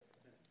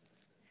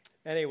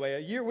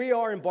Anyway, we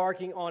are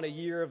embarking on a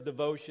year of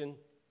devotion,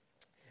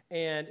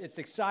 and it's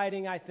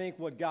exciting, I think,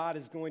 what God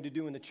is going to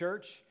do in the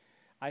church.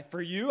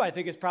 For you, I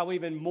think it's probably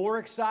even more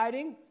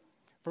exciting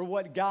for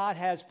what God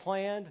has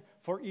planned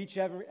for each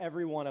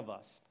every one of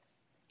us,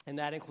 and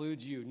that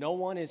includes you. No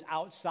one is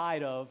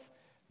outside of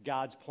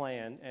God's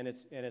plan, and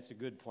it's a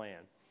good plan.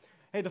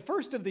 Hey, the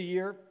first of the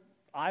year,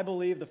 I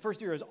believe the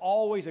first year is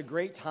always a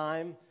great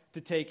time to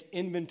take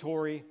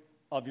inventory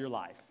of your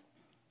life.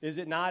 Is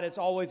it not? It's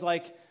always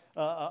like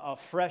a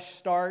fresh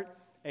start,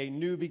 a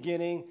new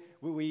beginning.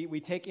 We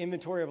take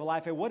inventory of a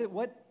life. Hey,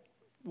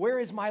 where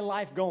is my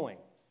life going?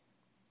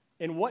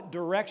 In what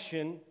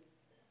direction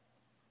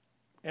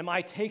am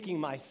I taking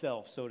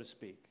myself, so to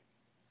speak?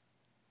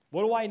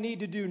 What do I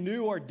need to do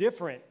new or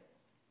different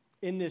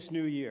in this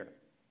new year?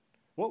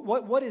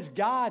 What is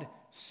God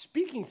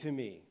speaking to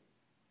me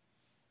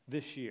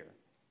this year?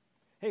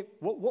 Hey,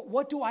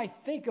 what do I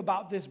think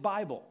about this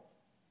Bible?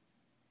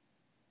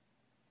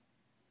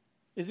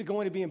 Is it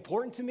going to be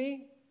important to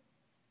me?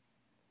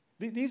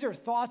 These are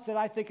thoughts that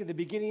I think at the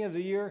beginning of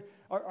the year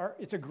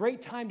it's a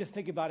great time to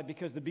think about it,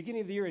 because the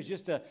beginning of the year is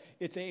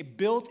it's a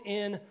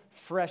built-in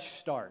fresh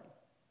start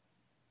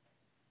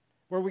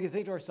where we can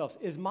think to ourselves,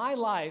 is my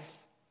life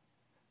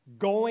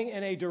going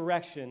in a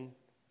direction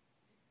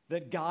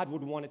that God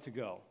would want it to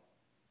go?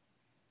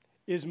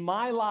 Is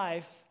my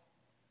life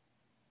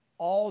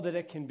all that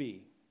it can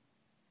be?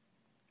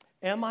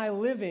 Am I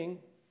living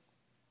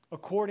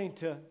according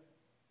to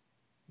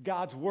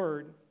God's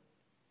word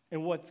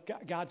and what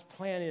God's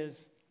plan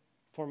is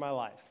for my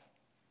life?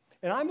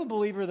 And I'm a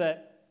believer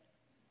that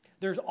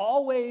there's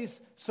always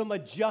some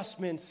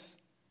adjustments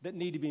that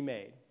need to be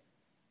made.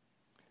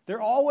 There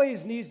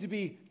always needs to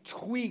be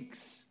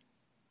tweaks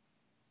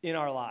in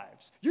our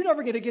lives. You're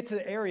never going to get to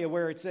the area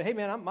where it's, hey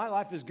man, my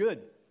life is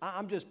good.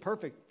 I'm just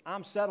perfect.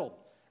 I'm settled,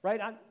 right?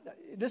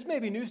 This may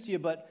be news to you,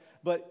 but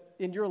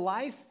in your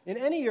life, in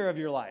any area of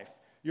your life,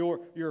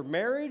 your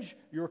marriage,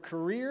 your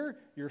career,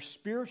 your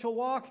spiritual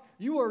walk,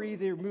 you are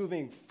either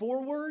moving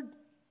forward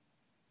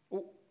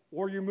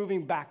or you're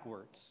moving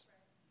backwards.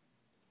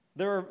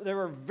 There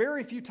are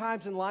very few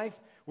times in life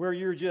where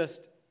you're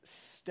just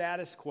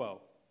status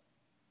quo.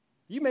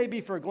 You may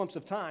be for a glimpse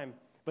of time,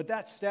 but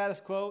that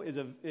status quo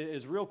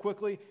is real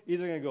quickly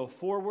either going to go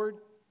forward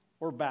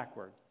or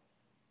backward.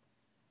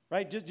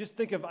 Right? Just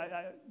think of,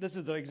 this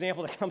is the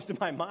example that comes to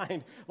my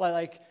mind.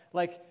 Like,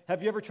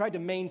 have you ever tried to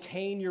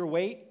maintain your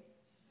weight?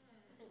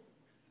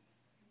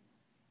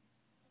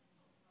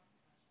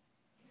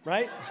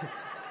 Right?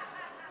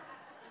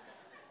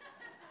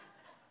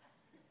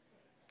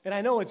 And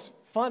I know it's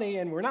funny,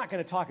 and we're not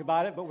going to talk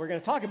about it, but we're going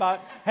to talk about,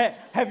 hey,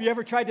 have you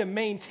ever tried to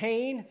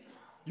maintain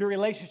your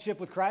relationship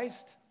with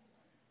Christ?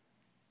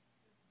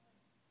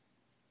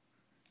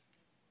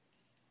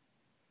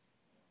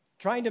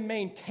 Trying to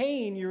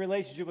maintain your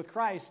relationship with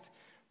Christ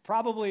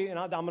probably, and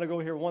I'm going to go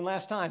here one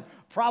last time,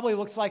 probably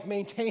looks like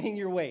maintaining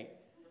your weight.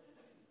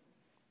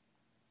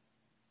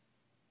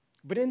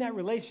 But in that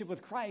relationship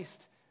with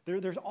Christ,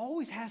 there's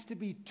always has to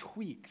be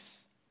tweaks.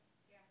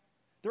 Yeah.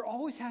 There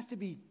always has to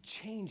be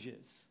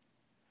changes.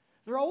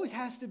 There always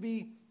has to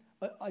be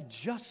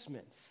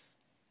adjustments.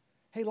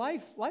 Hey,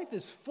 life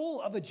is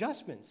full of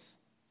adjustments.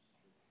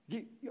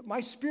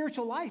 My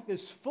spiritual life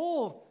is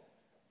full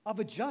of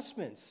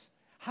adjustments.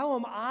 How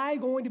am I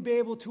going to be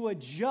able to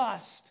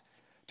adjust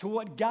to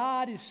what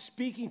God is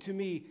speaking to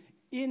me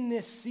in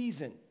this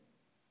season?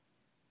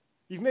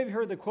 You've maybe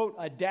heard the quote,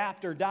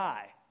 adapt or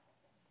die,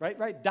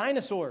 right?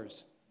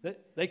 Dinosaurs,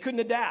 they couldn't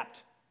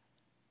adapt.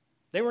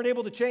 They weren't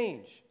able to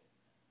change.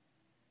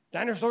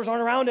 Dinosaurs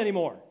aren't around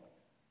anymore.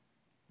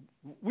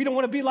 We don't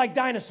want to be like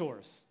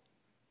dinosaurs.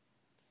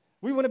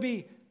 We want to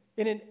be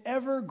in an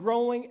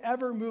ever-growing,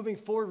 ever-moving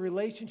forward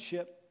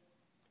relationship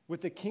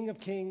with the King of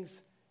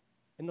Kings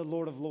and the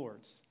Lord of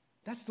Lords.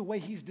 That's the way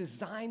He's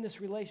designed this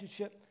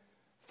relationship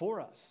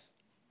for us.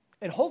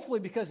 And hopefully,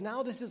 because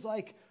now this is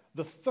like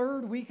the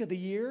third week of the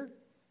year,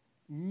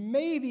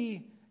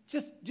 maybe,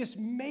 just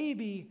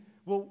maybe,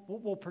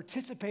 we'll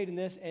participate in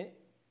this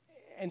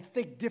and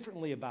think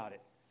differently about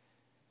it.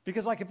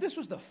 Because like if this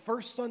was the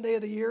first Sunday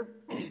of the year,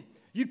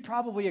 you'd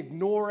probably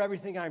ignore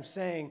everything I'm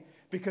saying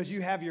because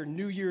you have your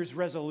New Year's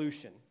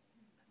resolution.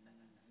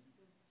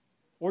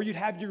 Or you'd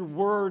have your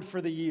word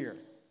for the year.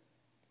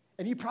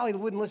 And you probably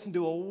wouldn't listen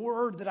to a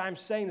word that I'm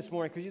saying this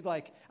morning because you'd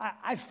like,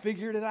 I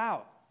figured it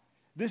out.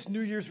 This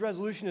New Year's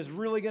resolution is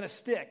really going to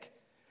stick.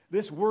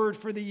 This word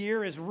for the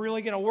year is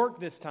really going to work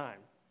this time.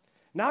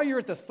 Now you're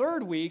at the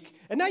third week,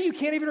 and now you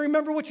can't even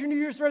remember what your New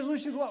Year's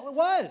resolution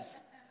was.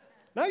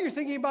 Now you're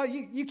thinking about,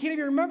 you can't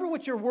even remember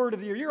what your word of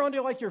the year. You're on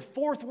to like your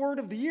fourth word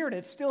of the year, and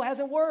it still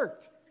hasn't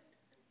worked.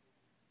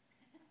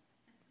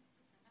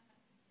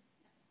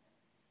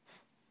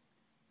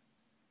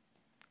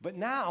 But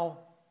now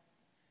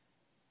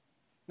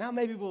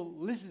maybe we'll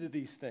listen to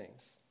these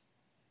things.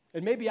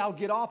 And maybe I'll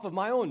get off of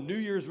my own New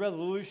Year's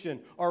resolution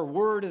or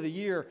word of the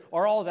year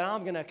or all that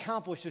I'm going to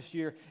accomplish this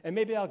year, and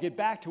maybe I'll get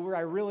back to where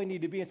I really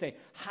need to be and say,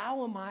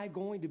 how am I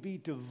going to be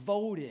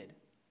devoted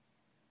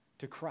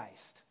to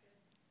Christ?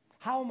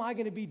 How am I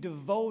going to be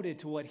devoted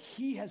to what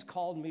he has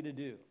called me to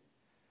do?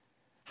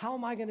 How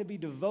am I going to be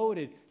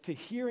devoted to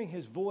hearing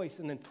his voice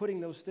and then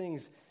putting those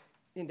things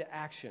into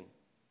action?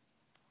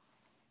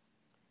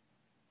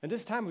 And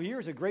this time of year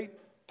is a great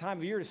time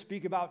of year to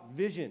speak about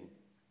vision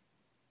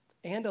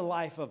and a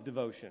life of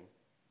devotion.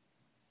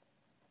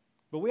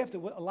 But we have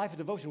to, a life of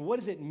devotion, what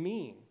does it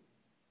mean?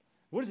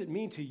 What does it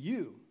mean to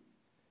you?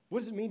 What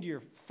does it mean to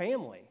your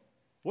family?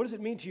 What does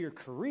it mean to your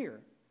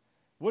career?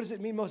 What does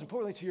it mean, most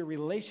importantly, to your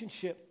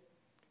relationship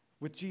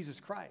with Jesus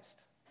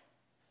Christ?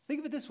 Think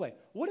of it this way.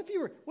 What if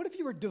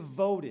you were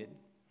devoted,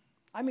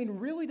 I mean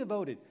really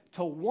devoted,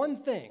 to one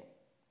thing,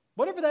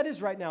 whatever that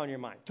is right now in your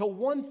mind, to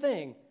one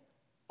thing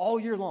all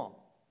year long?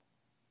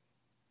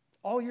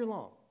 All year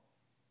long.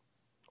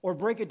 Or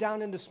break it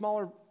down into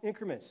smaller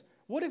increments.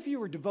 What if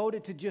you were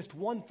devoted to just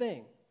one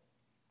thing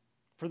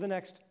for the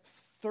next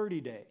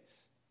 30 days?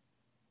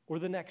 Or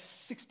the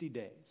next 60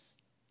 days?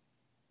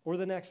 Or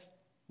the next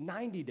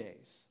 90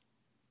 days?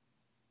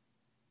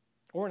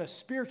 Or in a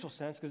spiritual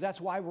sense, because that's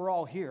why we're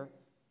all here.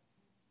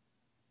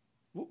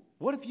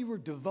 What if you were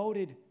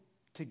devoted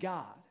to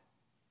God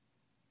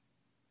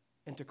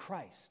and to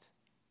Christ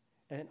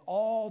and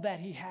all that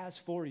he has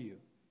for you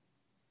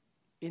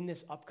in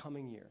this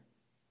upcoming year?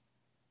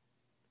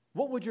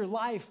 What would your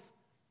life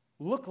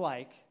look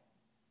like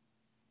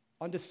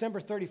on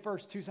December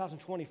 31st,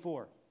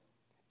 2024,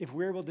 if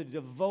we're able to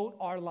devote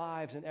our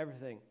lives and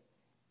everything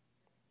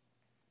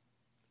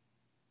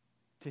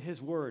to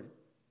his word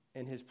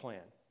and his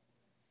plan?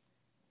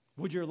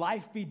 Would your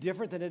life be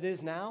different than it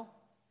is now?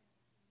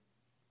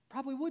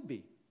 Probably would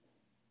be.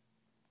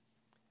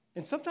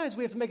 And sometimes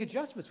we have to make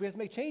adjustments. We have to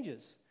make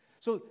changes.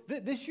 So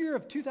this year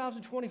of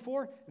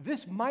 2024,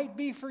 this might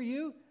be for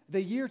you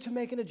the year to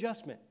make an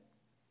adjustment.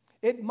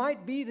 It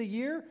might be the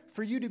year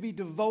for you to be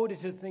devoted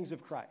to the things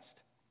of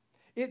Christ.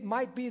 It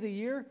might be the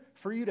year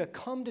for you to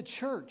come to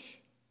church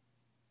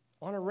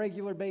on a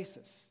regular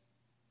basis,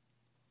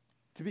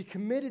 to be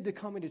committed to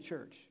coming to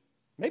church.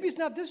 Maybe it's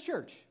not this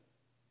church.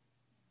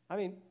 I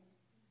mean,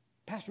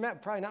 Pastor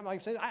Matt probably not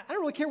might say, I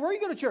don't really care where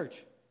you go to church.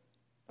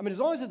 I mean, as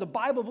long as it's a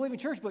Bible-believing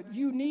church, but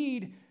you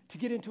need to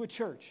get into a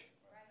church.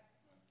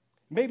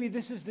 Maybe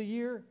this is the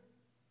year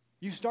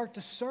you start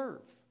to serve.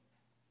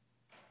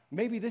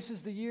 Maybe this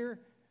is the year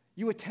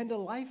you attend a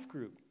life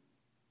group.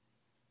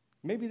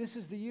 Maybe this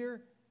is the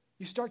year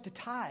you start to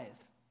tithe.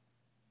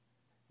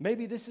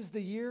 Maybe this is the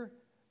year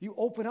you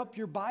open up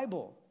your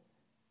Bible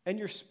and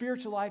your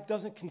spiritual life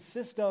doesn't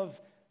consist of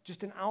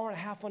just an hour and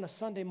a half on a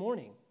Sunday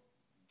morning.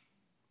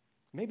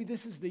 Maybe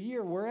this is the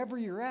year wherever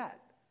you're at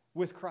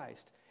with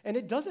Christ. And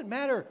it doesn't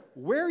matter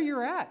where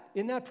you're at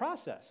in that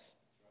process.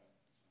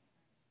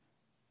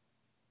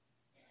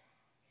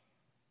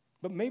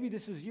 But maybe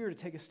this is a year to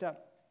take a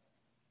step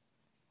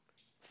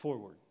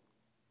forward.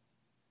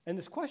 And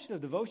this question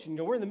of devotion,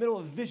 we're in the middle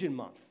of Vision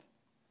Month.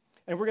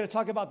 And we're going to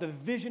talk about the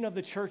vision of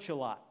the church a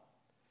lot.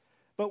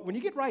 But when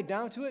you get right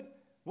down to it,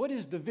 what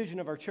is the vision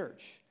of our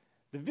church?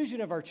 The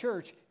vision of our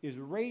church is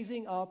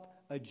raising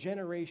up a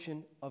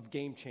generation of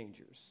game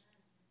changers.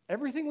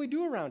 Everything we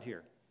do around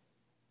here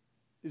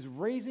is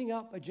raising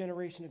up a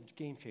generation of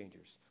game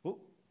changers. Well,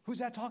 who's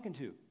that talking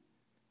to?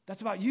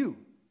 That's about you.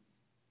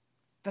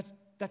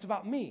 That's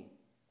about me.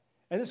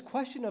 And this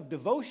question of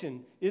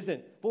devotion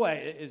isn't,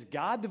 boy, is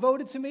God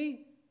devoted to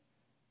me?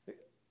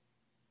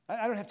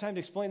 I don't have time to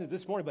explain it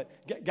this morning,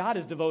 but God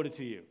is devoted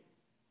to you.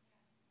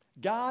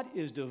 God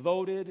is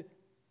devoted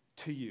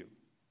to you.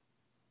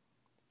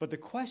 But the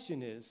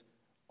question is,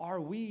 are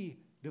we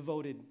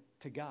devoted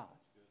to God?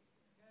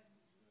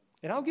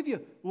 And I'll give you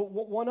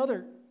one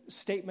other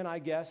statement, I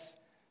guess,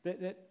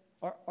 that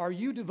are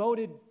you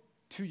devoted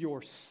to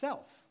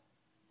yourself?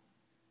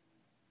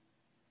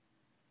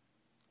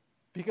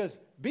 Because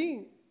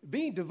being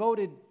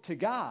devoted to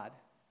God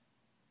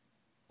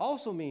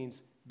also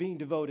means being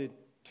devoted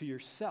to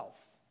yourself.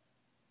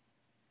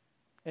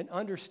 And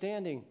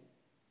understanding,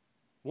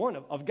 one,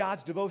 of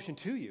God's devotion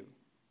to you,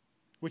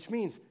 which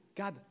means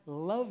God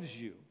loves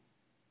you.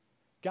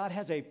 God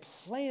has a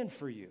plan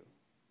for you.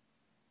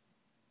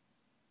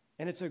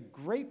 And it's a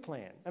great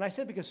plan. And I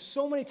said because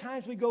so many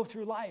times we go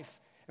through life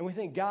and we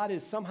think God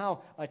is somehow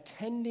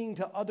attending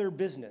to other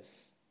business,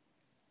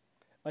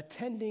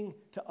 attending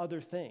to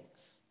other things.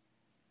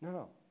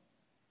 No.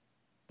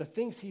 The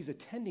things he's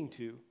attending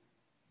to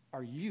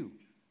are you.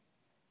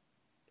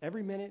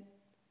 Every minute,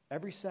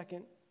 every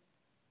second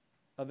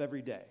of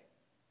every day.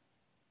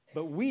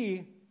 But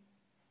we,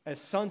 as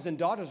sons and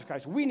daughters of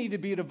Christ, we need to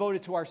be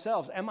devoted to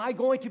ourselves. Am I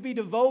going to be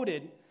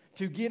devoted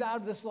to get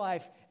out of this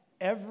life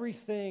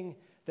everything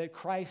that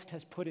Christ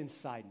has put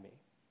inside me?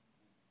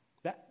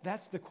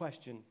 That's the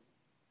question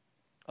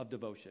of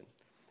devotion.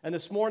 And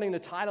this morning, the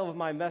title of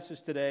my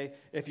message today,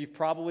 if you've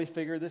probably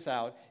figured this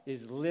out,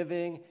 is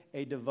Living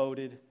a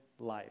Devoted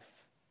Life.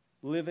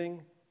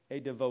 Living a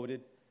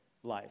Devoted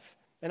Life.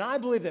 And I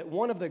believe that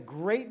one of the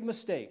great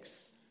mistakes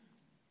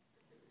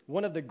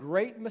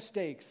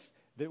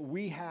that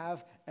we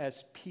have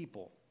as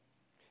people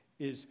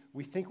is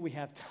we think we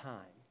have time.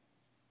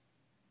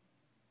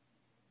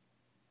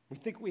 We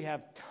think we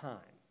have time.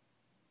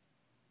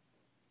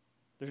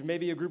 There's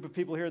maybe a group of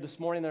people here this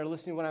morning that are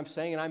listening to what I'm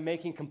saying, and I'm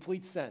making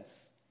complete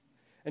sense.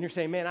 And you're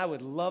saying, man, I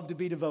would love to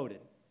be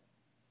devoted.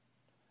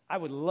 I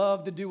would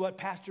love to do what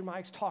Pastor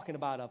Mike's talking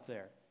about up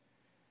there.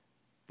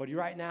 But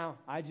right now,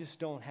 I just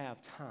don't have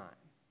time.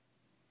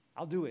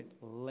 I'll do it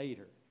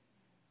later.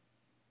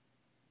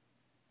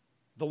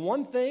 The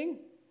one thing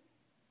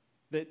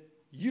that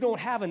you don't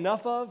have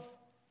enough of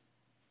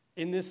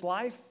in this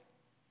life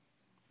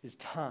is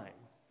time.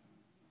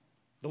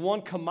 The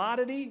one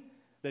commodity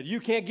that you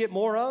can't get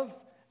more of,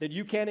 that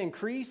you can't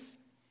increase,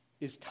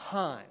 is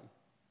time.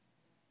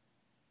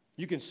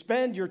 You can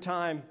spend your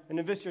time and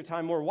invest your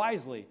time more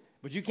wisely,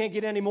 but you can't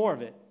get any more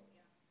of it.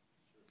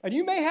 And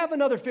you may have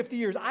another 50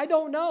 years. I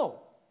don't know.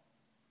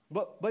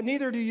 But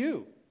neither do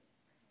you.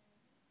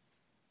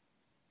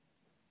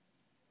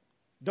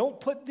 Don't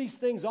put these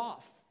things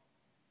off.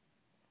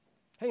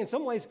 Hey, in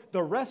some ways,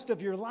 the rest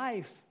of your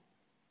life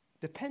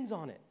depends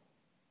on it.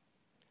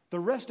 The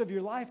rest of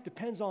your life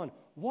depends on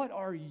what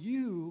are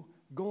you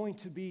going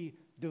to be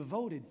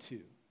devoted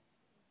to.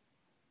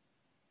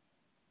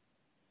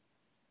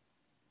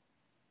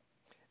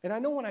 And I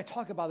know when I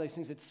talk about these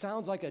things, it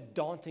sounds like a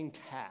daunting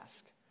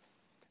task,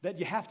 that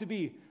you have to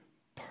be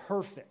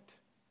perfect.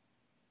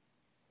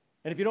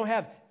 And if you don't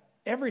have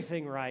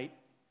everything right,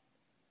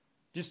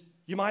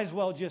 you might as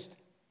well just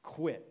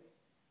quit.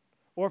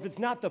 Or if it's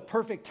not the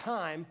perfect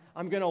time,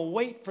 I'm going to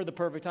wait for the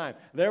perfect time.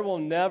 There will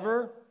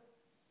never,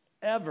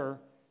 ever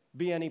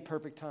be any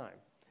perfect time.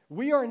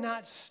 We are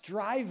not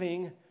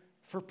striving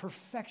for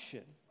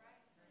perfection.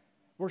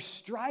 We're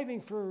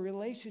striving for a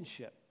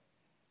relationship.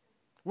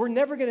 We're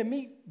never going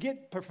to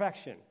get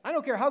perfection. I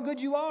don't care how good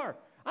you are.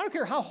 I don't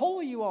care how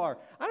holy you are.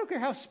 I don't care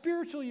how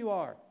spiritual you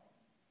are.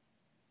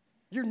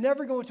 You're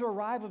never going to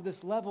arrive at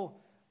this level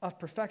of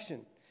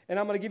perfection. And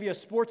I'm going to give you a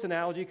sports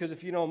analogy, because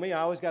if you know me,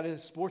 I always got a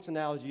sports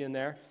analogy in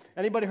there.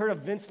 Anybody heard of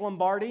Vince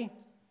Lombardi?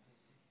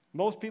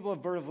 Most people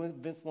have heard of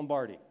Vince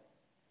Lombardi.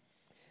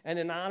 And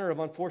in honor of,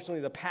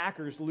 unfortunately, the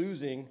Packers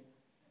losing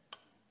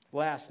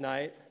last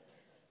night,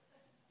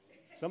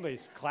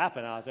 somebody's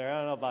clapping out there. I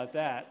don't know about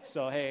that.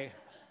 So, hey,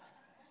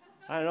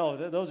 I don't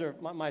know. Those are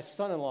my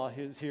son-in-law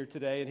is here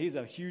today, and he's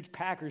a huge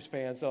Packers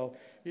fan, so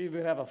he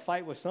even have a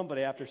fight with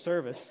somebody after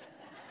service.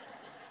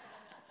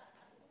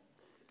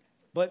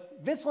 But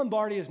Vince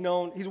Lombardi is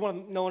known,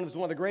 known as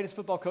one of the greatest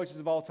football coaches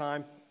of all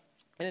time.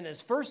 And in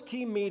his first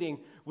team meeting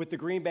with the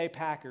Green Bay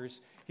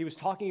Packers, he was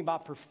talking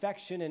about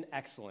perfection and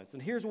excellence.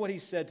 And here's what he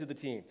said to the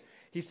team.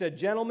 He said,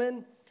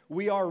 "Gentlemen,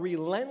 we are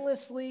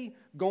relentlessly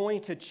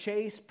going to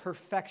chase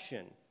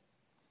perfection,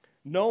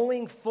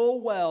 knowing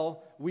full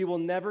well we will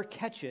never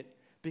catch it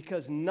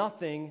because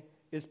nothing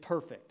is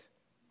perfect.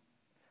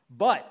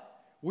 But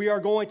we are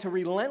going to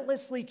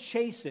relentlessly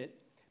chase it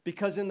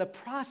because in the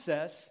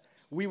process,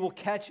 we will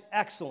catch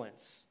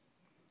excellence."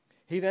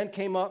 He then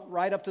came up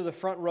right up to the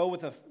front row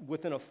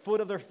within a foot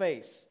of their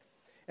face.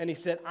 And he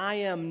said, "I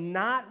am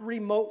not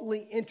remotely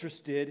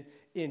interested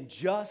in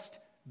just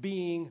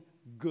being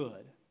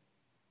good."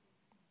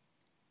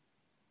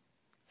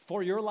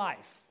 For your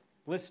life,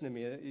 listen to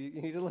me.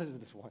 You need to listen to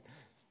this one.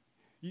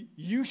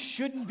 You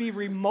shouldn't be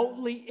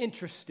remotely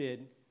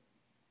interested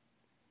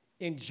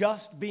in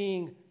just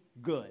being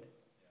good.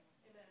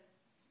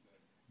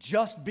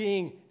 Just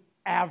being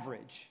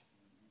average.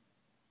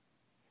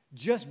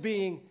 Just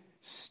being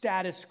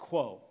status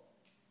quo.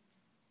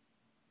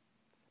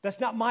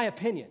 That's not my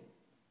opinion.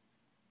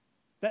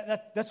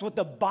 That's what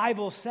the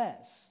Bible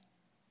says.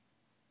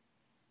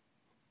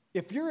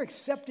 If you're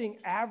accepting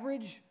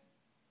average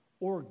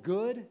or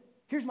good,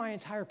 here's my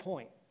entire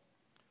point.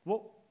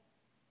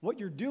 What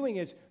you're doing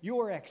is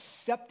you are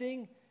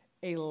accepting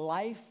a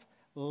life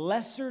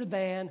lesser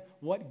than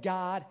what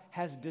God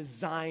has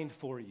designed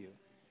for you.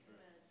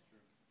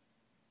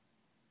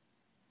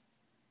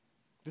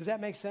 Does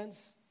that make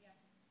sense? Yeah.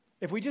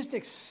 If we just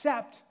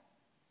accept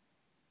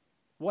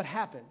what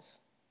happens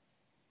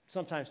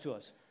sometimes to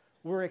us,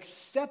 we're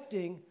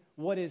accepting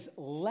what is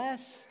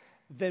less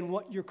than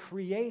what your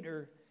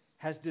Creator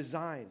has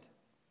designed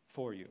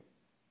for you.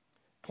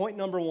 Point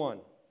number one.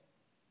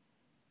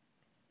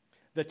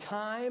 The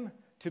time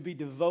to be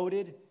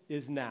devoted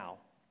is now.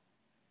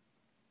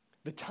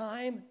 The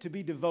time to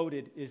be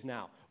devoted is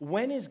now.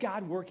 When is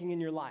God working in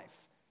your life?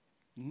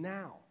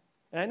 Now.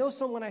 And I know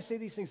when I say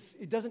these things,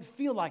 it doesn't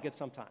feel like it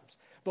sometimes.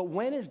 But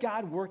when is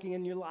God working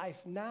in your life?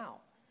 Now.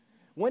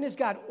 When is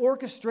God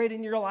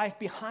orchestrating your life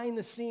behind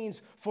the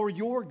scenes for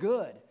your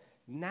good?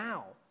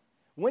 Now.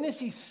 When is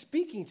He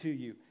speaking to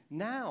you?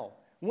 Now.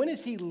 When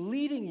is He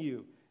leading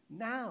you?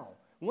 Now.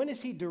 When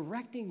is He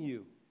directing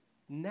you?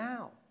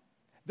 Now.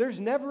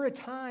 There's never a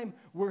time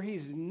where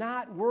He's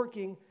not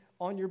working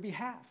on your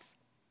behalf.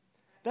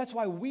 That's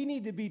why we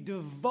need to be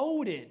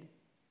devoted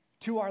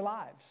to our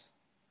lives.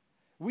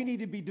 We need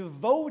to be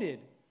devoted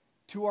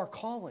to our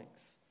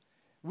callings.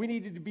 We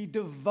need to be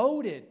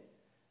devoted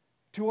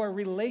to our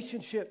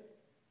relationship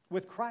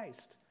with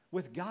Christ,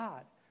 with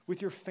God,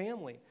 with your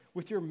family,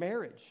 with your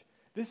marriage.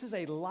 This is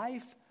a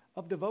life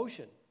of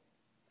devotion.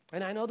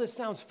 And I know this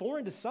sounds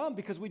foreign to some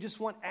because we just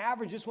want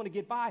average, just want to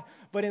get by.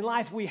 But in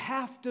life, we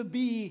have to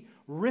be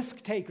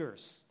risk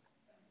takers.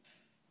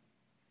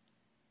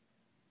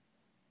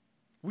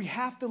 We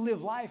have to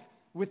live life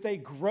with a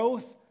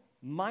growth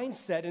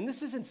mindset. And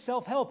this isn't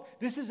self-help.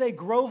 This is a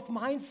growth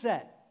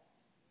mindset.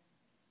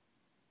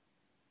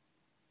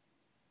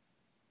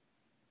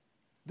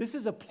 This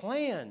is a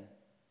plan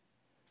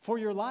for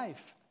your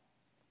life.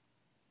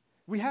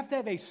 We have to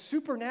have a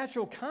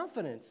supernatural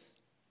confidence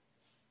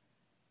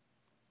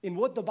in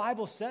what the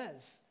Bible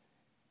says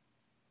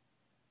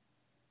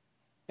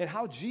and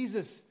how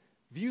Jesus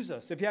views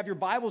us. If you have your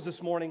Bibles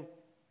this morning,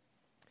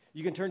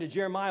 you can turn to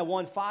Jeremiah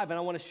 1:5, and I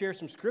want to share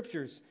some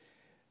scriptures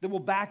that will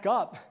back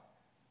up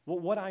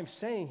what I'm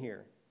saying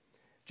here.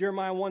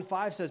 Jeremiah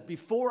 1:5 says,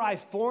 "Before I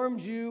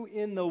formed you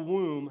in the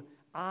womb,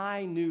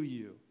 I knew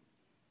you.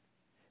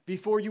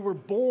 Before you were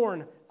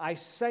born, I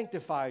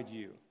sanctified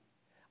you.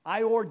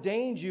 I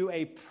ordained you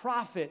a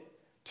prophet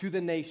to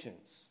the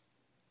nations."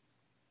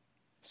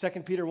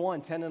 2 Peter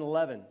 1:10 and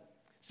 11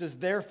 says,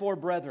 "Therefore,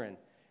 brethren,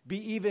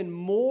 be even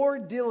more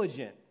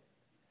diligent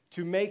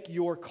to make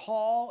your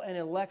call and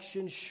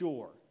election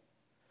sure.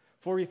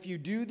 For if you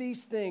do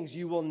these things,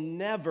 you will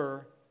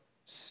never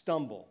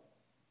stumble.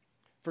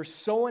 For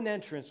so an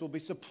entrance will be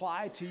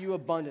supplied to you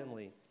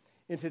abundantly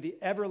into the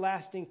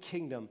everlasting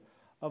kingdom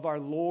of our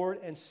Lord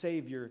and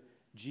Savior,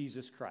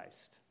 Jesus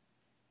Christ."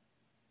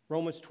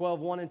 Romans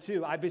 12:1 and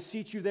 2, "I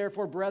beseech you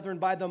therefore, brethren,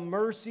 by the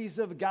mercies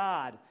of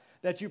God,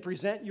 that you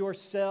present your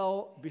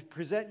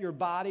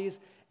bodies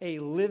a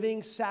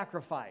living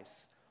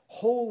sacrifice,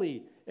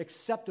 holy,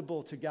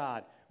 acceptable to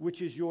God,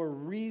 which is your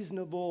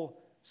reasonable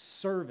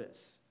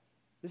service."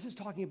 This is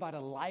talking about a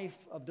life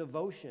of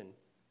devotion.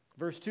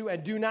 Verse 2,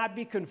 "And do not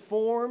be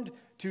conformed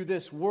to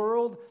this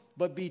world,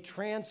 but be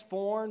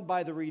transformed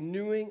by the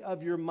renewing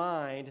of your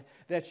mind,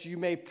 that you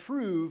may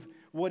prove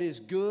what is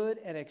good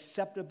and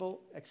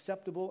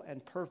acceptable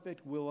and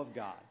perfect will of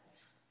God."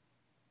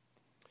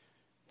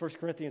 1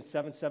 Corinthians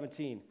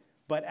 7:17,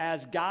 "But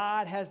as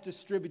God has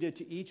distributed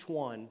to each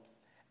one,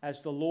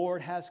 as the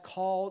Lord has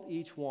called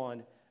each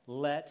one,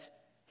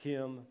 let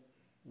him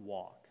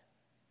walk."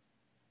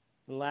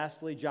 And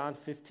lastly, John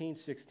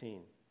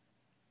 15:16.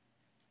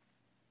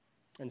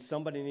 And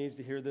somebody needs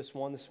to hear this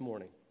one this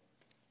morning.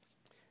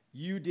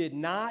 "You did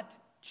not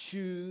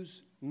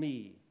choose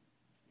me,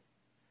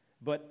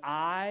 but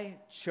I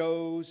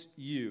chose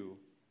you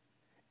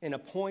and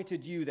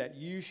appointed you that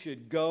you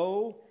should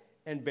go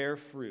and bear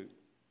fruit,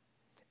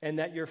 and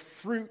that your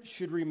fruit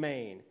should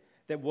remain,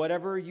 that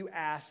whatever you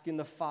ask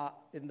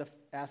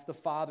ask the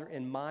Father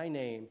in my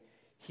name,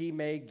 he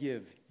may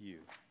give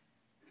you."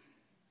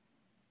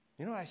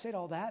 You know what I say to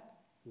all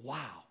that?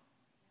 Wow.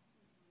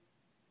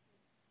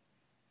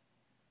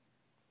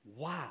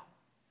 Wow.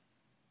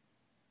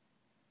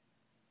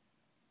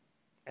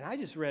 And I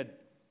just read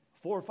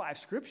 4 or 5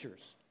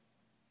 scriptures.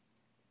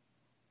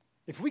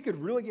 If we could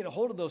really get a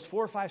hold of those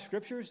 4 or 5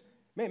 scriptures,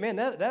 man,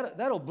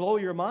 that'll blow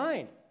your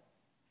mind.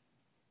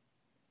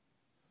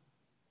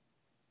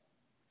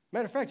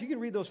 Matter of fact, you can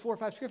read those 4 or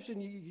 5 scriptures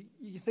and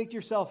you think to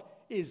yourself,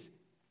 is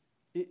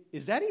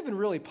that even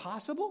really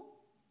possible?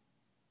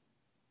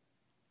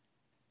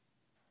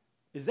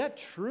 Is that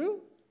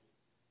true?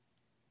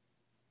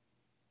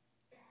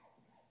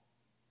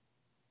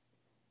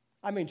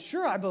 I mean,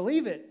 sure, I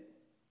believe it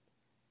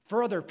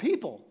for other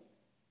people,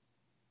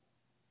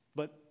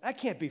 but that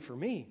can't be for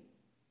me.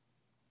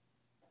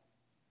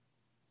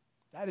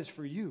 That is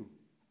for you.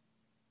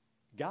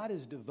 God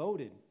is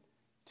devoted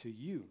to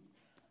you.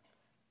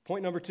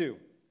 Point number 2.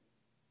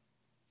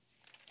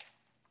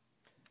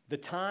 The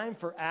time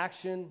for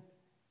action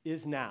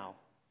is now.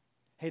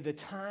 Hey, the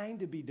time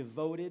to be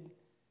devoted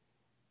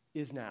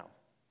is now.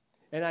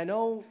 And I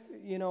know,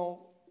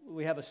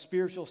 we have a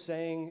spiritual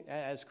saying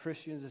as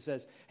Christians that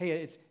says,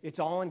 hey, it's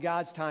all in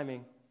God's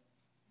timing.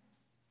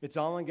 It's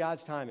all in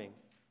God's timing.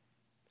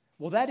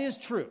 Well, that is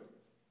true.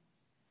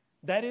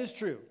 That is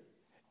true.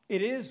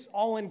 It is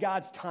all in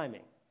God's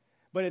timing.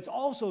 But it's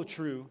also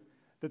true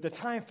that the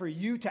time for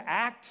you to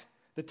act,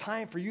 the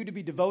time for you to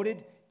be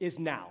devoted is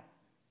now.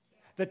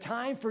 The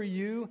time for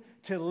you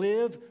to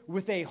live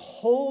with a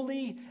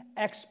holy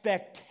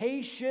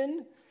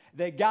expectation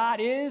that God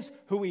is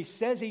who he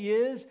says he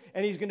is,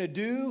 and he's going to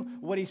do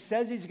what he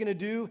says he's going to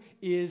do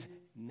is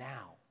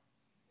now.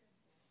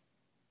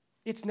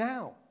 It's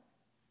now.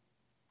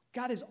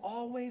 God is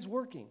always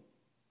working.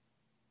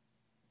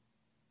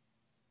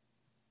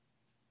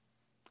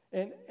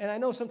 And I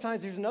know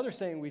sometimes there's another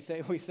saying we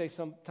say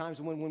sometimes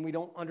when we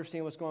don't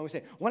understand what's going on, we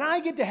say, when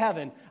I get to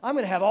heaven, I'm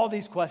going to have all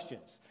these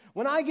questions.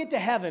 When I get to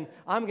heaven,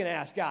 I'm going to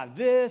ask God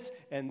this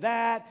and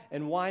that,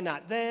 and why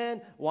not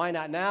then? Why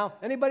not now?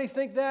 Anybody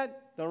think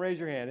that? Don't raise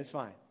your hand. It's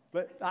fine.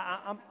 But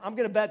I'm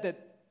going to bet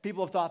that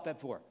people have thought that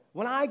before.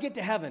 When I get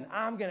to heaven,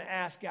 I'm going to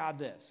ask God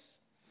this.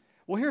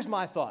 Well, here's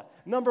my thought.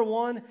 Number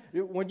one,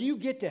 when you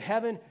get to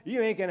heaven,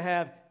 you ain't going to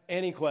have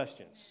any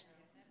questions.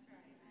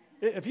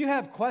 That's right. If you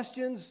have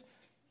questions,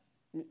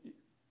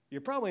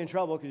 you're probably in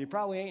trouble because you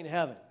probably ain't in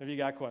heaven if you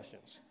got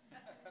questions.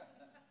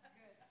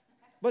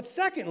 But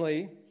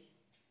secondly,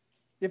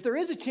 if there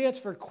is a chance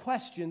for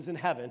questions in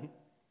heaven,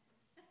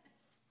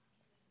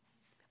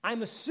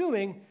 I'm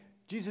assuming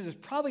Jesus is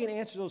probably going to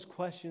answer those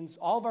questions,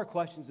 all of our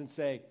questions, and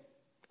say,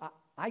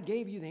 I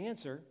gave you the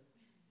answer.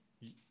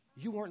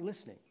 You weren't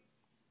listening.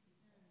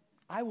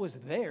 I was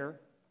there.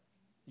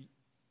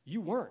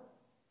 You weren't.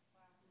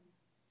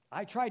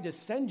 I tried to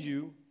send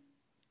you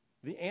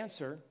the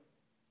answer,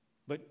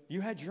 but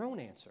you had your own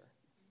answer.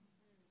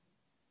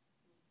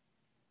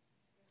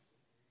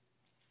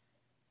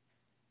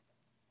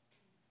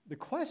 The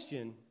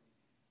question,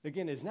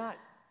 again, is not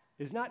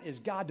is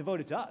God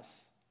devoted to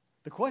us?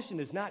 The question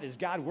is not, is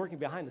God working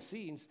behind the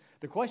scenes?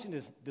 The question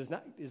is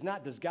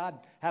not, does God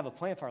have a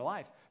plan for our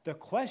life? The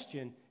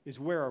question is,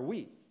 where are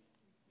we?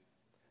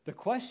 The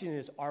question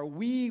is, are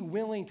we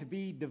willing to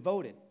be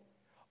devoted?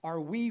 Are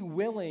we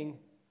willing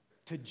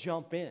to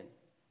jump in?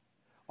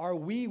 Are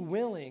we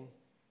willing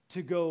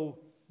to go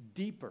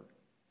deeper?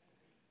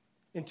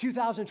 In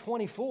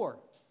 2024,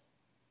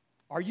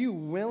 are you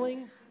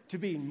willing to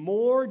be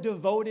more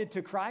devoted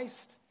to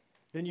Christ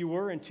than you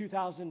were in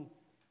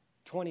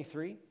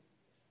 2023?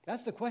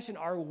 That's the question.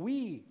 Are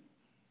we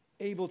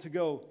able to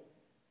go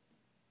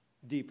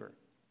deeper?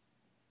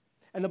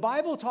 And the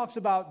Bible talks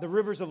about the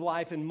rivers of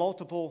life in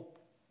multiple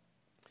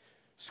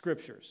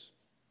scriptures,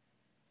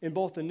 in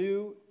both the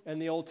New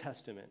and the Old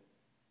Testament.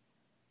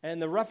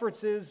 And the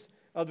references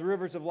of the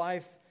rivers of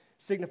life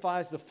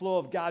signifies the flow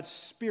of God's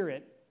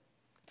Spirit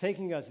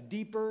taking us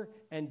deeper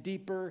and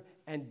deeper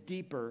and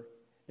deeper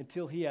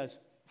until He has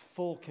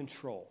full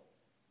control.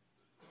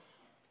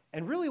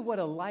 And really what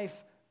a life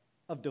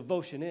of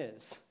devotion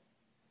is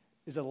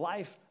a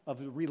life of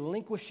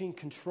relinquishing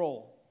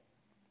control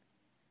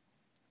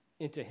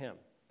into Him.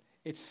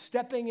 It's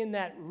stepping in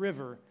that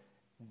river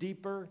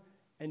deeper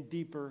and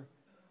deeper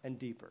and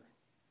deeper.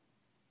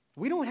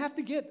 We don't have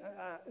to get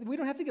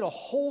a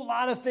whole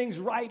lot of things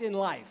right in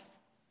life.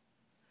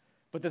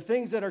 But the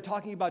things that are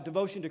talking about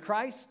devotion to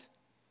Christ,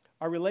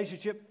 our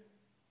relationship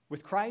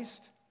with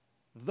Christ,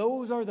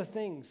 those are the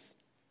things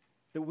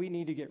that we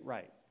need to get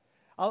right.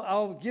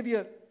 I'll give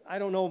you, I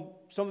don't know,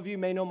 some of you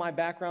may know my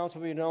background,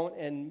 some of you don't,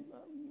 and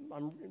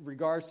in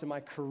regards to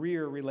my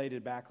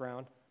career-related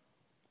background.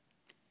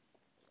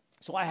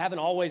 So I haven't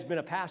always been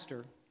a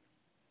pastor.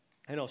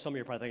 I know some of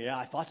you are probably thinking, yeah,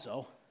 I thought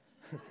so.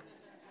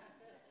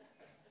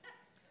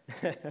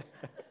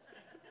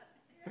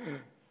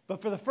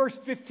 But for the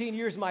first 15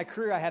 years of my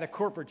career, I had a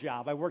corporate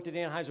job. I worked at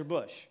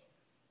Anheuser-Busch.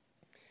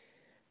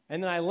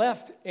 And then I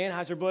left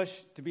Anheuser-Busch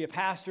to be a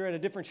pastor at a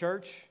different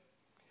church.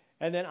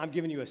 And then I'm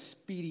giving you a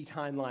speedy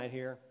timeline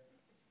here.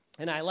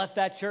 And I left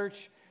that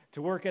church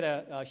to work at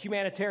a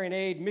humanitarian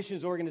aid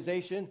missions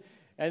organization.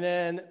 And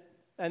then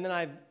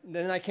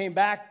I came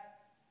back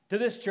to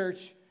this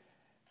church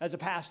as a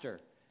pastor.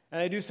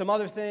 And I do some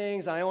other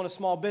things. I own a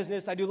small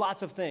business. I do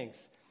lots of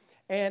things.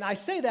 And I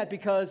say that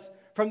because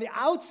from the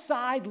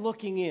outside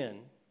looking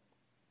in,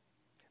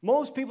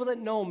 most people that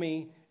know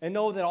me and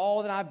know that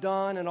all that I've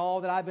done and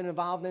all that I've been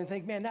involved in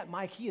think, man, that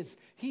Mike, he's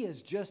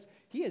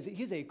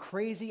a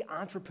crazy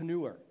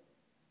entrepreneur.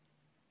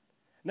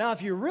 Now,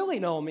 if you really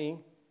know me,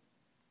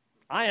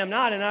 I am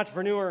not an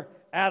entrepreneur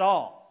at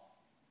all.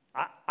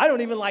 I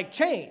don't even like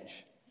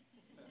change.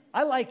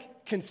 I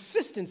like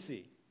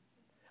consistency.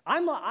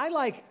 I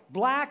like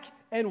black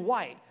and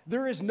white.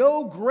 There is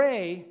no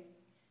gray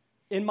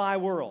in my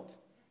world.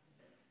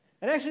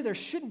 And actually, there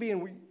shouldn't be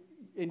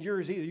in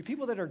yours either. You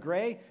people that are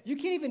gray, you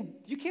can't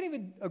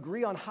even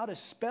agree on how to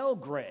spell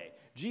gray,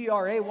 Gray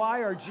or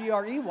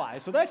Grey.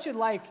 So that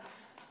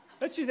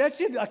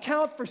should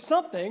account for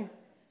something.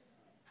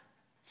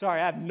 Sorry,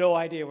 I have no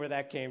idea where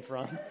that came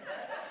from.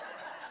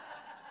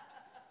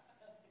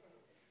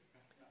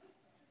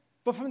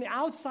 But from the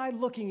outside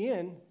looking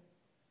in,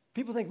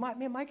 people think,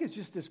 man, Mike is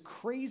just this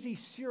crazy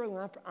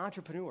serial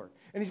entrepreneur.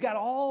 And he's got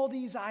all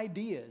these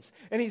ideas.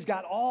 And he's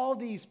got all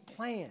these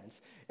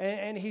plans.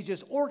 And he's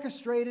just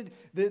orchestrated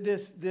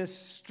this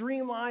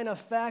streamline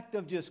effect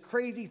of just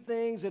crazy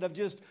things that have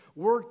just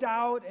worked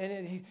out.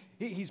 And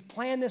he's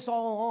planned this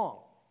all along.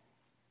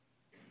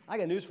 I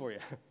got news for you.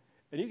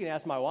 And you can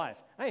ask my wife.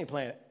 I ain't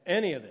planning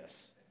any of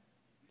this.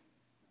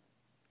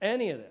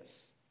 Any of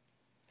this.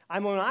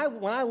 When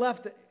I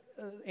left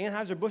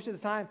Anheuser-Busch at the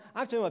time,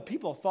 I'm telling you,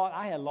 people thought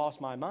I had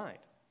lost my mind.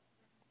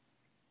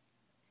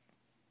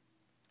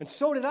 And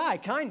so did I,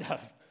 kind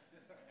of.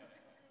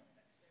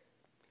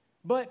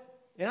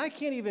 And I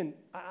can't even,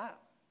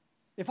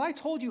 if I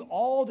told you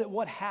all that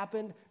what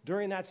happened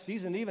during that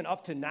season, even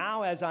up to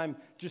now as I'm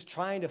just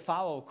trying to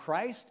follow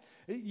Christ,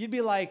 you'd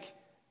be like,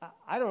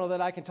 I don't know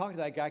that I can talk to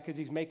that guy because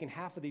he's making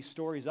half of these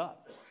stories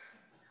up.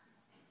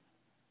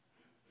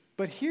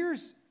 But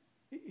here's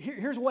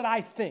what I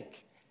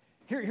think.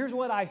 Here's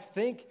what I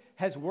think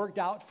has worked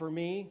out for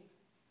me,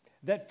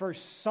 that for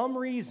some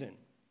reason,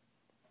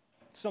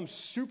 some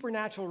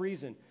supernatural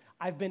reason,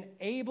 I've been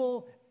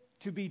able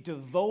to be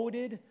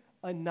devoted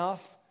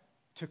enough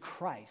to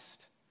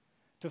Christ,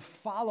 to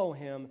follow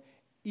Him,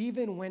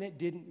 even when it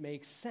didn't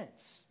make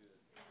sense.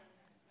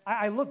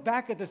 I look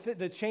back at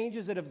the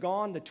changes that have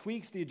gone, the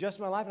tweaks, the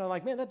adjustment of my life, and I'm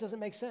like, man, that doesn't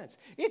make sense.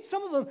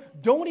 Some of them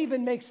don't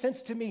even make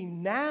sense to me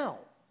now.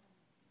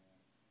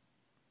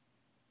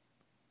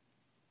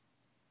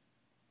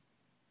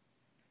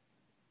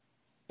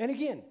 And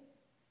again,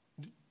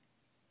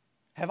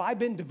 have I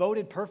been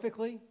devoted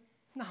perfectly?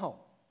 No.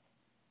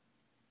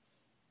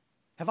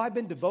 Have I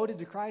been devoted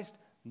to Christ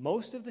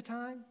most of the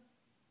time?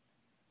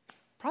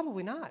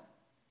 Probably not.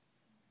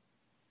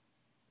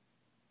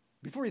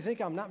 Before you think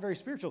I'm not very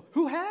spiritual,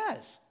 who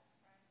has?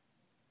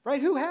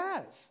 Right? Who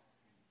has?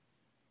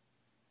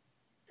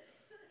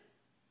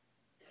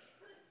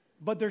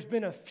 But there's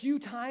been a few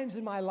times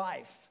in my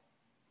life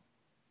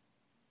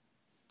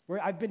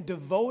where I've been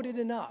devoted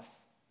enough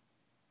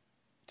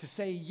to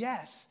say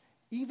yes,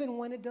 even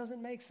when it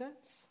doesn't make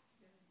sense.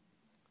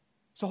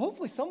 So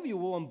hopefully some of you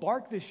will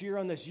embark this year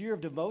on this year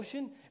of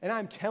devotion, and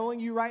I'm telling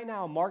you right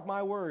now, mark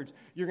my words,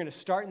 you're going to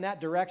start in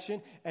that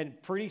direction, and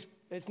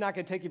it's not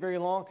going to take you very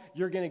long.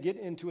 You're going to get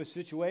into a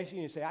situation,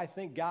 and you say, I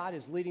think God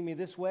is leading me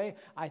this way.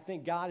 I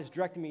think God is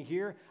directing me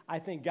here. I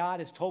think God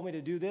has told me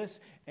to do this,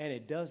 and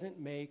it doesn't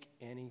make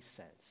any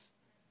sense.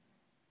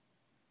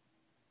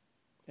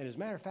 And as a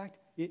matter of fact,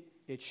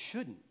 it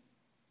shouldn't.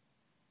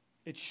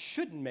 It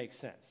shouldn't make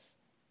sense.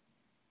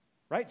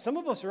 Right? Some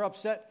of us are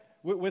upset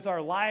with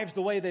our lives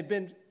the way they've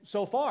been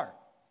so far.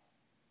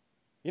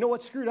 You know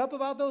what's screwed up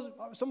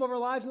about some of our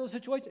lives in those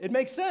situations? It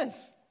makes sense.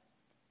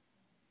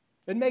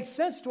 It makes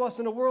sense to us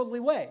in a worldly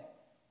way.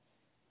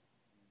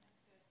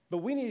 But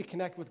we need to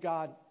connect with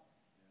God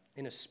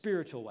in a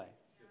spiritual way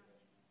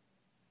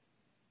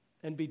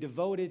and be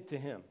devoted to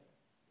Him.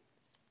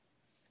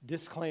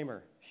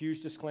 Disclaimer,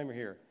 huge disclaimer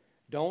here.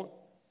 Don't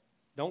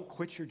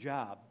quit your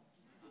job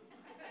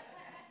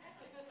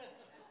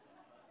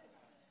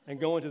and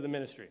go into the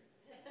ministry.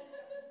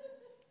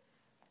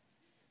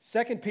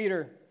 2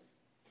 Peter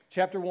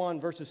chapter 1,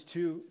 verses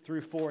 2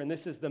 through 4, and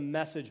this is the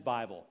Message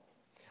Bible.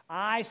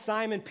 I,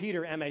 Simon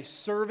Peter, am a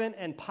servant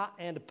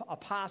and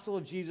apostle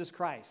of Jesus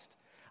Christ.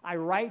 I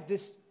write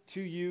this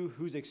to you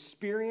whose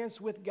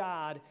experience with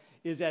God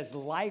is as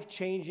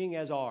life-changing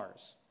as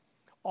ours.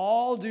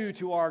 All due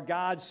to our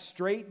God's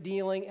straight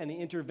dealing and the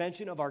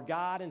intervention of our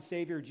God and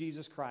Savior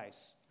Jesus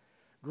Christ.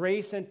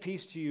 Grace and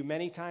peace to you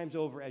many times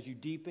over as you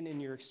deepen in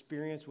your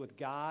experience with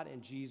God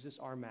and Jesus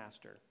our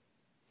Master.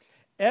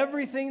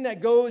 Everything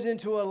that goes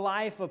into a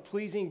life of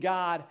pleasing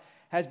God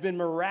has been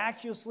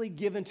miraculously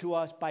given to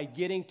us by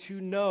getting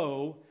to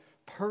know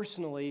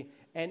personally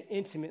and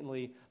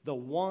intimately the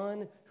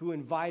one who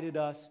invited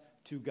us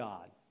to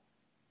God.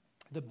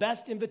 The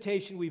best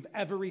invitation we've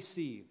ever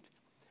received.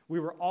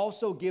 We were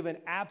also given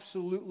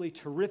absolutely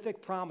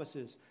terrific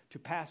promises to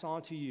pass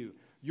on to you.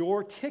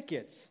 Your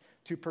tickets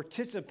to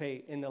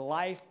participate in the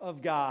life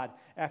of God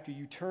after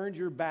you turned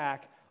your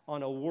back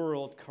on a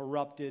world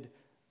corrupted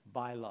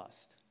by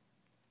lust.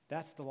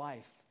 That's the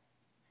life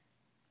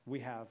we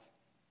have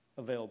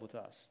available to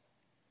us.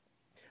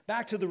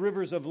 Back to the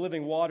rivers of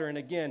living water, and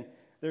again,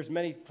 there's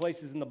many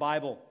places in the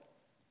Bible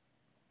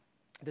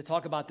that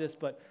talk about this,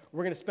 but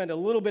we're going to spend a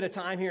little bit of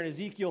time here in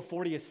Ezekiel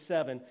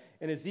 47,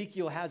 and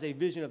Ezekiel has a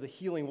vision of the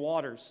healing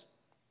waters.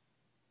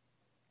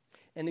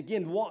 And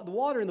again, the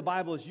water in the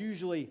Bible is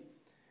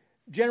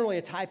generally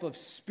a type of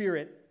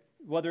spirit,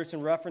 whether it's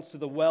in reference to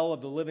the well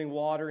of the living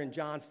water in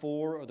John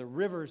 4 or the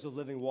rivers of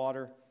living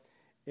water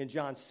in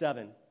John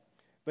 7.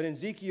 But in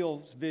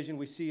Ezekiel's vision,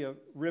 we see a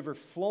river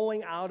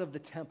flowing out of the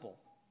temple,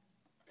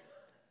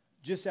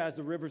 just as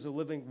the rivers of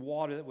living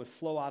water that would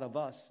flow out of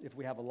us if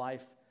we have a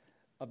life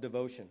of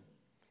devotion.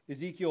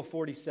 Ezekiel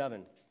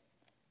 47,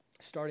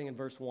 starting in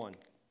verse 1.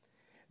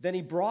 Then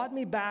he brought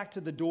me back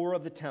to the door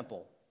of the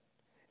temple,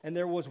 and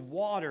there was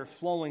water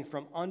flowing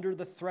from under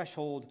the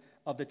threshold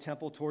of the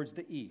temple towards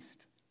the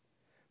east.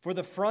 For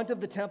the front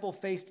of the temple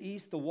faced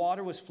east, the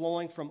water was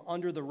flowing from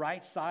under the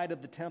right side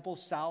of the temple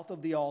south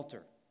of the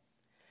altar.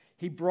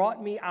 He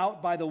brought me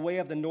out by the way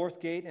of the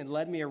north gate and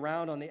led me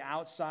around on the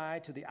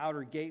outside to the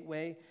outer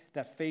gateway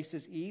that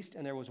faces east,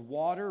 and there was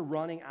water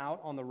running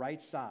out on the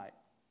right side.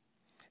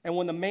 And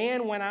when the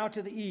man went out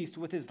to the east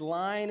with his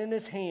line in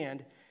his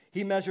hand,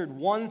 he measured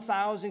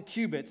 1,000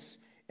 cubits,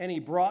 and he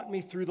brought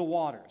me through the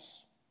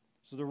waters.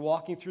 So they're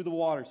walking through the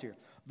waters here.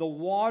 The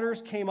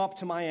waters came up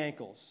to my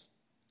ankles.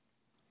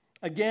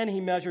 Again,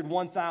 he measured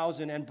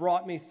 1,000 and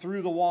brought me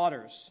through the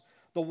waters.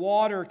 The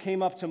water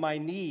came up to my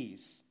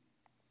knees.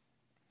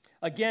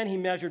 Again, he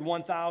measured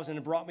 1,000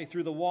 and brought me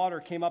through the water,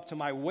 came up to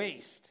my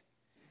waist.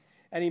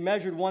 And he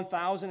measured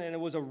 1,000, and it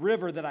was a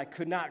river that I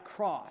could not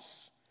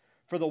cross,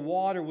 for the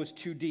water was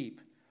too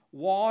deep.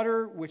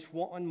 Water which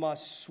one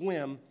must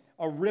swim,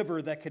 a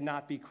river that could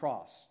not be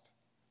crossed.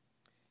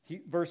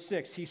 Verse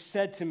 6, he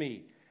said to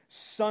me,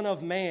 Son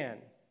of man,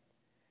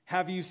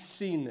 have you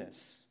seen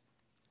this?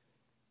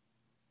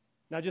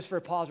 Now, just for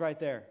a pause right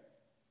there.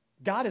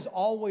 God is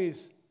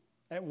always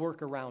at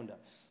work around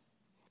us.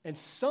 And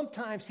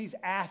sometimes he's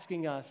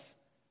asking us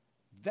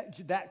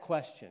that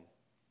question.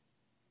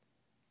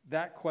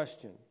 That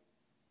question.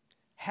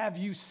 Have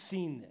you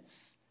seen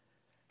this?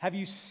 Have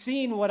you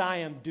seen what I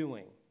am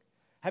doing?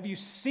 Have you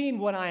seen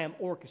what I am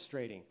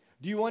orchestrating?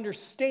 Do you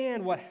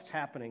understand what's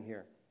happening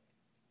here?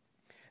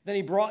 Then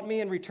he brought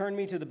me and returned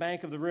me to the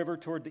bank of the river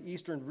toward the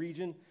eastern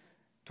region,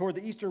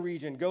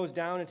 goes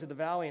down into the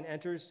valley and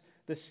enters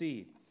the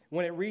sea.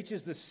 When it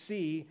reaches the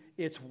sea,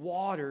 its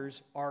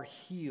waters are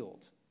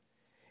healed.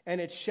 And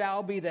it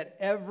shall be that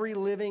every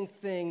living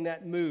thing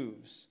that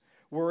moves,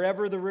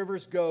 wherever the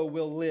rivers go,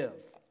 will live.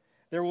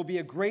 There will be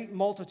a great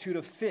multitude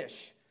of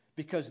fish,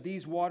 because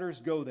these waters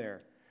go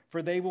there.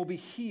 For they will be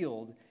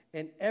healed,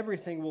 and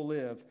everything will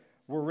live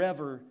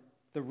wherever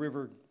the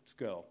rivers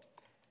go.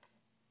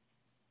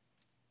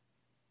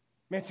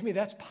 Man, to me,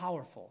 that's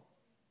powerful.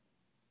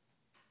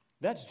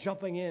 That's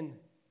jumping in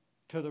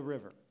to the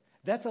river.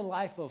 That's a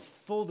life of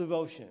full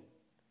devotion.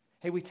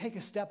 Hey, we take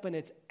a step and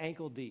it's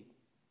ankle deep.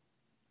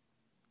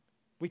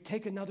 We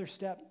take another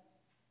step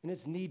and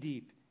it's knee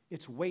deep.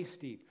 It's waist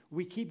deep.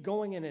 We keep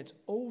going and it's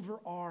over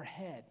our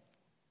head.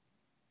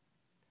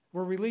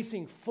 We're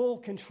releasing full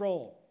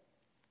control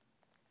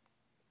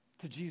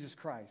to Jesus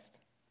Christ.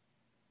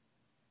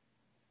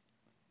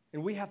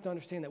 And we have to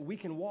understand that we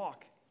can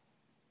walk.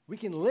 We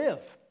can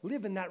live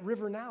in that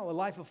river now, a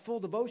life of full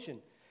devotion.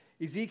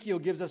 Ezekiel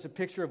gives us a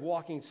picture of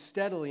walking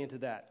steadily into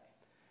that.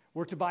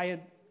 We're to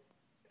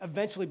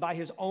eventually by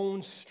his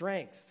own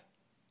strength.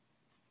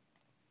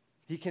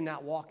 He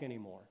cannot walk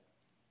anymore.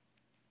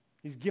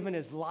 He's given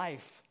his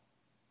life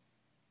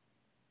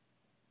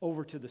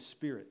over to the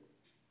Spirit.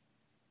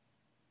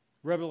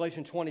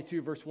 Revelation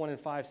 22, verse 1 and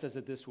 5 says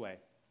it this way.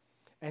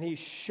 And he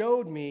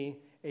showed me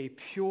a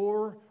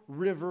pure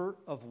river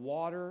of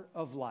water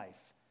of life,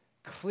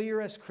 clear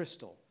as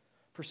crystal,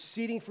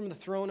 proceeding from the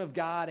throne of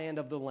God and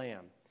of the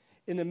Lamb.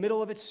 In the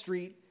middle of its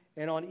street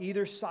and on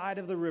either side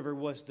of the river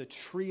was the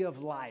tree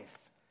of life,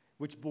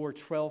 which bore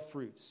 12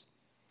 fruits,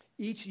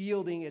 each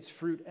yielding its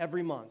fruit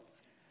every month.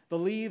 The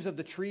leaves of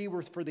the tree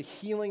were for the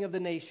healing of the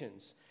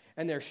nations,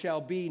 and there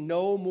shall be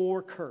no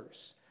more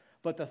curse.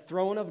 But the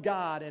throne of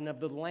God and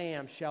of the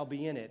Lamb shall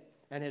be in it,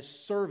 and his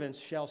servants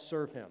shall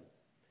serve him.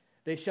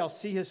 They shall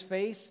see his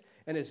face,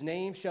 and his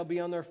name shall be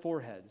on their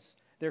foreheads.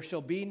 There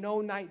shall be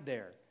no night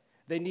there.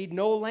 They need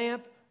no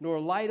lamp nor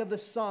light of the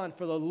sun,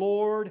 for the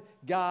Lord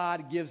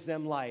God gives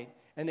them light,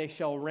 and they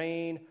shall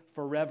reign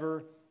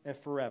forever and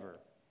forever.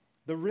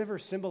 The river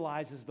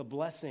symbolizes the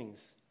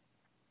blessings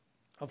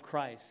of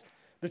Christ.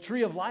 The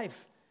tree of life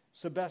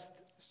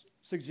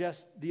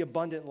suggests the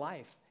abundant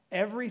life.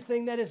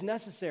 Everything that is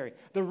necessary.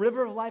 The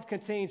river of life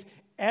contains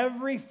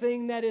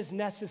everything that is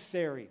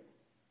necessary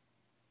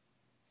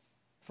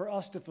for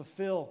us to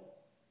fulfill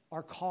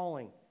our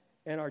calling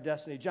and our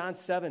destiny. John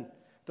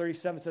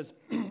 7:37 says,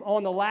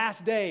 on the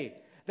last day,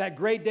 that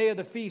great day of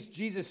the feast,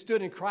 Jesus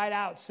stood and cried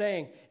out,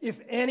 saying, if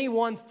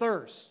anyone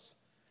thirsts,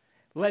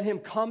 let him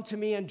come to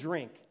me and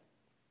drink.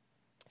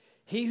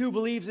 He who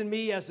believes in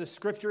me, as the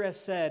scripture has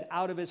said,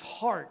 out of his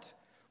heart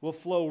will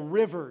flow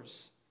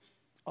rivers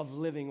of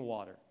living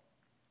water.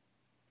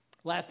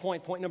 Last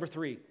point number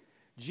 3.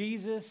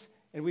 Jesus,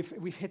 and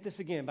we've hit this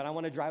again, but I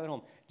want to drive it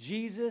home.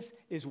 Jesus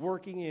is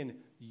working in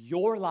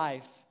your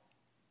life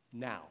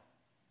now.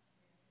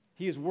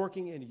 He is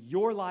working in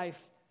your life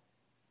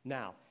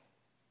now.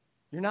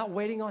 You're not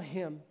waiting on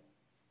him.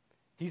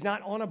 He's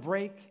not on a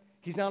break.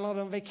 He's not on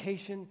a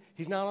vacation.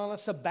 He's not on a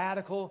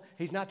sabbatical.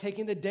 He's not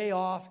taking the day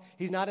off.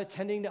 He's not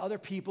attending to other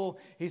people.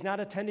 He's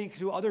not attending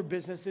to other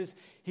businesses.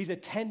 He's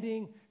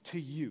attending to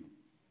you.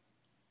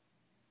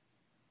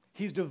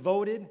 He's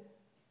devoted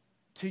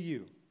to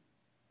you.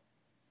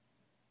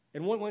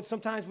 And when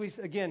sometimes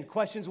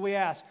questions we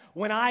ask,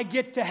 when I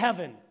get to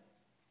heaven,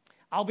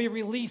 I'll be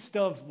released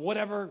of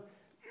whatever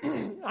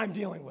I'm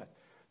dealing with.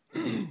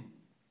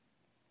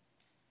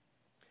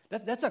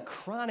 That's a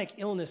chronic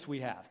illness we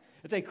have.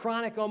 It's a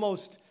chronic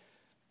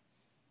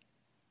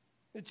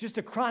it's just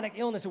a chronic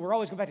illness that we're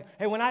always going back to.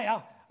 Hey, when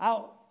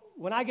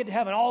I get to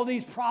heaven, all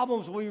these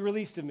problems will be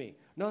released to me.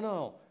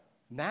 No.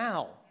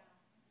 Now.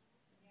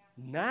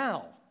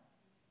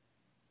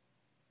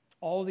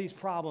 All these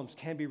problems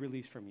can be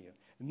released from you.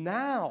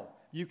 Now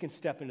you can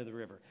step into the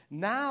river.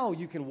 Now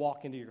you can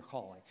walk into your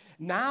calling.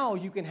 Now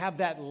you can have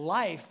that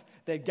life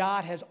that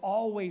God has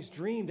always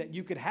dreamed that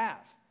you could have.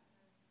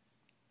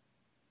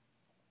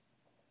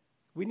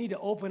 We need to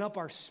open up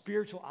our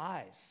spiritual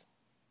eyes.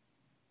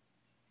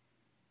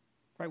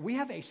 Right? We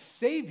have a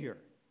Savior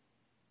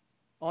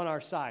on our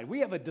side. We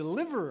have a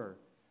deliverer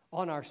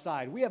on our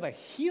side. We have a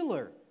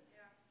healer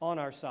on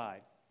our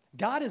side.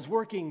 God is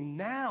working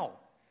now.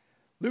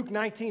 Luke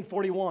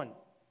 19:41.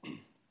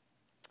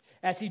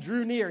 As he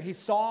drew near, he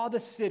saw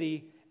the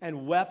city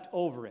and wept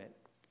over it,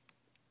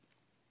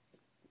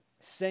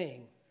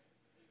 saying,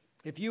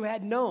 if you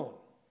had known,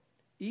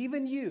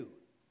 even you,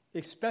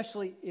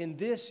 especially in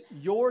this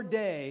your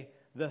day,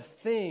 the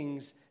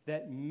things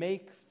that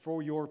make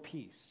for your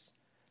peace,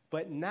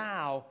 but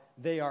now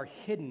they are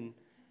hidden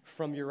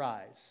from your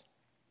eyes.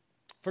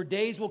 For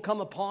days will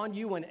come upon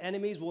you when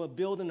enemies will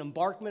build an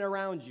embankment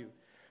around you,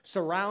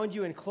 surround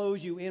you and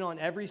close you in on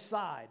every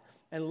side,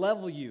 and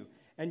level you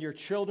and your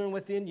children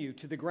within you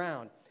to the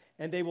ground,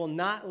 and they will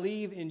not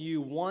leave in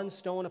you one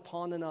stone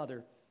upon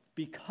another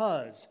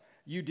because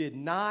you did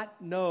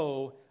not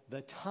know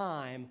the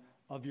time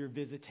of your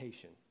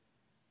visitation.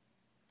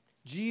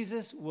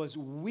 Jesus was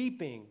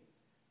weeping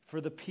for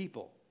the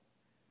people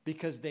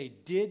because they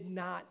did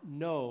not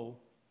know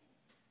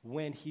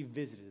when he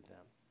visited them.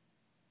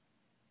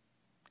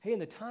 Hey, in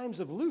the times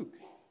of Luke,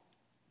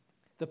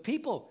 the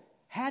people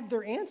had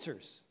their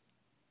answers.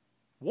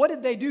 What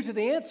did they do to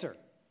the answer?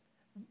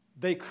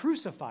 They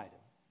crucified him.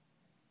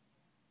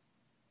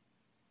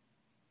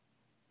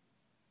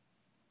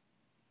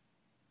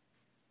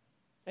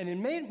 And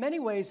in many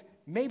ways,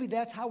 maybe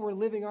that's how we're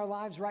living our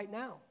lives right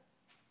now.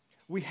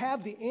 We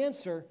have the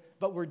answer,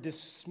 but we're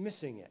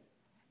dismissing it.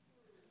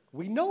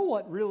 We know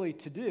what really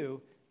to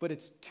do, but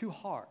it's too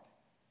hard.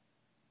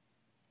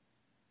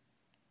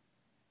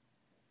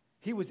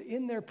 He was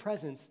in their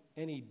presence,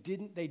 and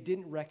they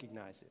didn't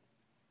recognize it.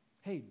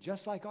 Hey,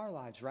 just like our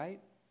lives,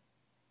 right?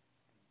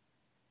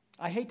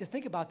 I hate to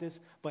think about this,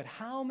 but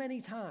how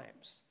many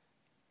times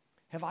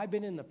have I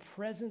been in the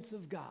presence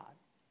of God,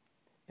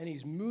 and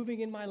he's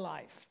moving in my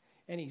life,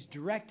 and he's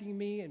directing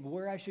me and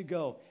where I should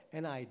go,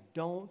 and I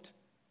don't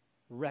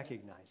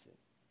recognize it?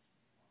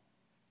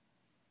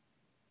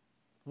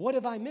 What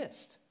have I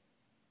missed?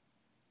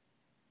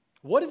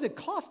 What does it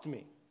cost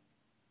me?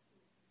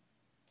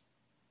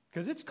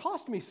 Because it's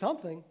cost me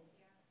something.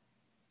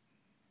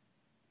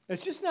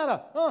 It's just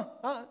not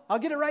I'll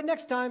get it right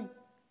next time.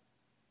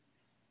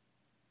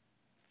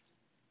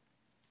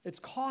 It's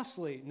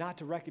costly not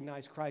to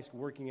recognize Christ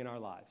working in our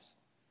lives.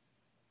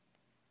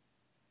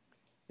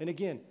 And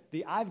again,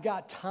 the I've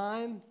got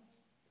time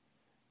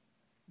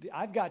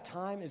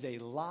is a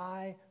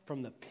lie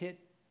from the pit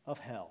of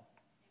hell.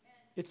 Amen.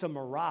 It's a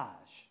mirage.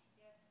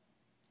 Yes.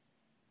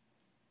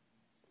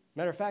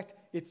 Matter of fact,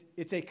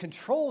 it's a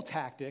control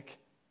tactic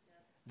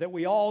that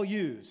we all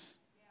use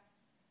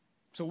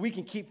so we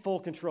can keep full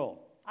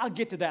control. I'll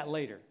get to that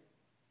later.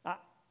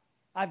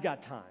 I've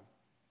got time.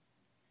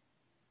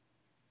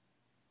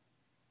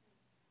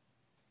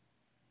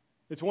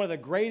 It's one of the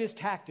greatest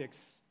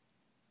tactics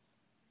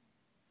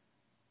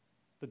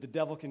that the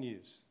devil can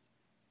use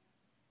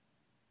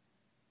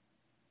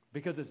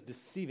because it's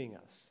deceiving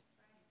us.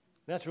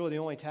 That's really the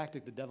only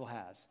tactic the devil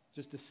has,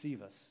 just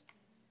deceive us,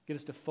 get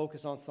us to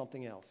focus on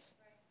something else,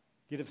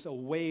 get us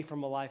away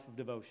from a life of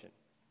devotion,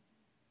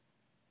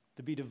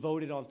 to be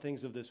devoted on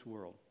things of this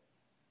world.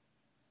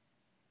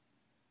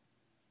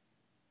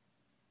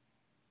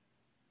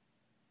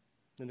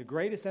 And the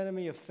greatest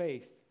enemy of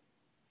faith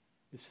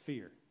is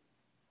fear.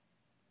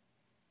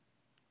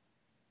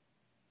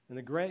 And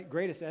the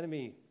greatest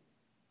enemy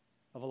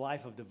of a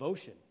life of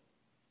devotion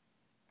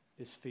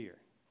is fear.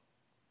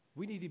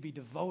 We need to be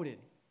devoted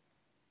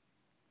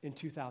in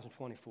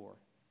 2024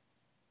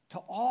 to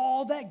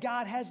all that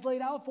God has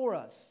laid out for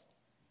us,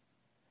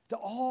 to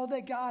all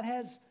that God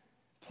has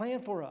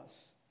planned for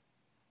us.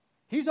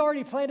 He's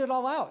already planned it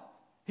all out.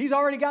 He's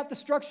already got the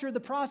structure, the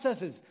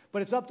processes,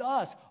 but it's up to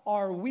us.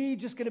 Are we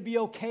just going to be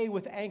okay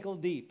with ankle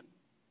deep?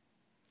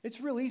 It's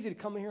real easy to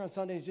come in here on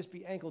Sunday and just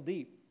be ankle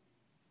deep.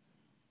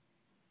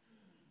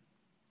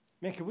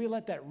 Man, can we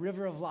let that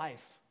river of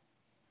life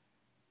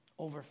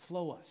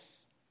overflow us?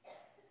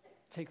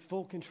 Take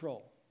full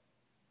control.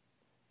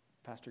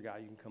 Pastor Guy,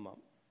 you can come up.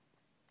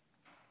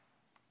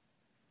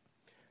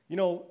 You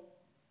know,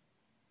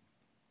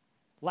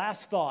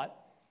 last thought,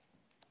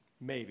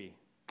 maybe.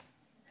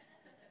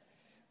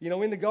 You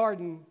know, in the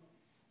garden,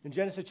 in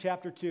Genesis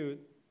chapter 2,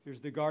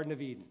 there's the Garden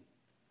of Eden.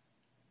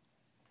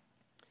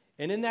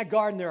 And in that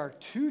garden, there are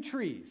two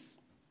trees.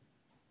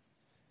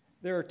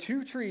 There are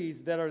two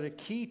trees that are the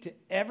key to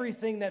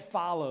everything that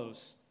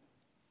follows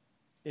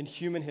in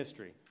human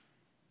history.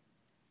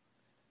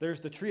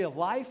 There's the tree of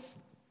life,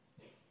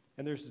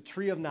 and there's the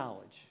tree of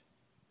knowledge.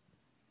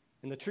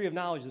 And the tree of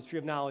knowledge is the tree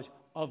of knowledge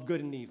of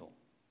good and evil.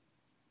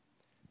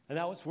 And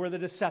that was where the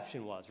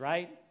deception was,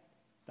 right?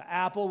 The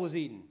apple was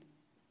eaten.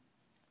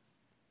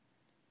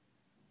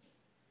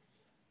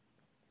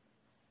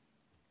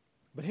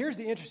 But here's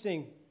the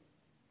interesting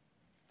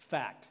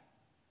fact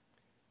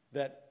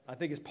that I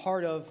think is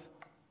part of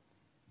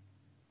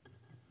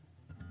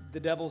the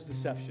devil's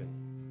deception,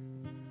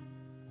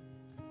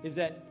 is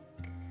that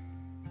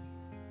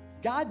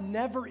God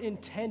never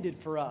intended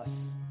for us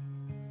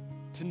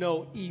to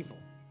know evil.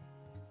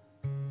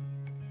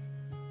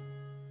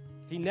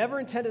 He never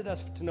intended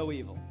us to know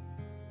evil.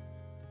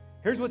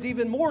 Here's what's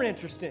even more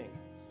interesting.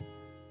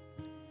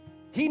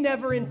 He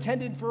never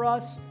intended for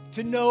us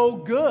to know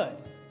good.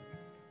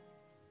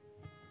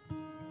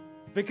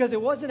 Because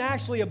it wasn't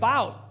actually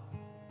about,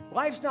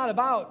 life's not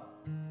about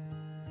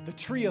the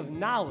tree of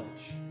knowledge.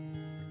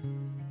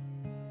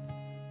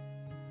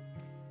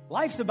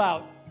 Life's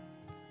about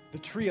the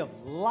tree of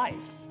life.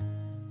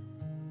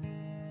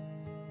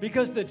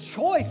 Because the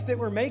choice that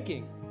we're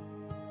making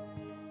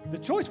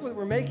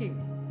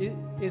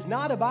is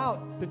not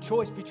about the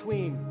choice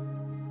between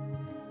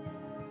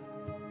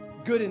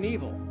good and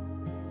evil.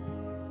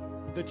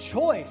 The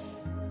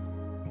choice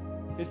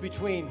is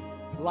between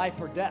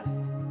life or death.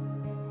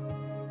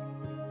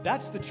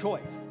 That's the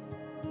choice.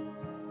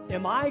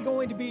 Am I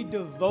going to be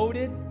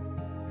devoted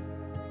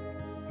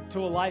to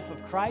a life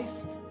of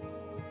Christ,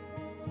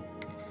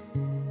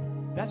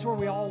 that's where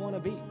we all want to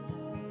be.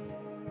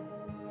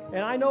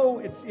 And I know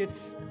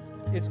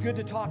it's good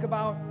to talk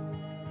about,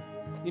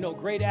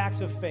 great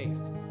acts of faith.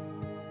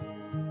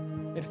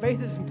 And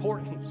faith is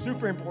important,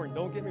 super important,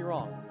 don't get me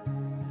wrong.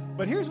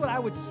 But here's what I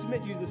would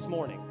submit to you this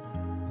morning.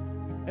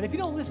 And if you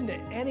don't listen to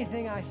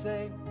anything I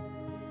say,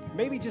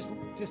 maybe just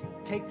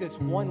take this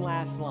one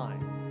last line.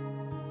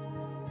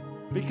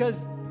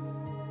 Because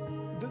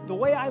the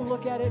way I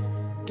look at it,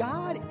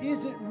 God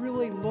isn't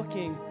really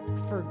looking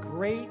for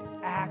great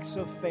acts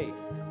of faith.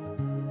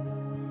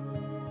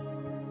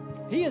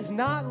 He is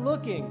not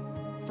looking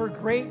for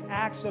great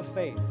acts of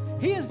faith.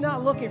 He is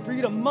not looking for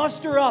you to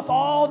muster up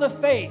all the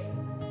faith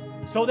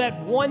so that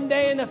one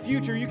day in the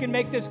future you can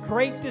make this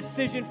great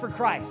decision for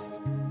Christ.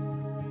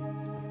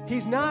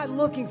 He's not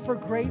looking for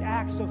great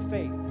acts of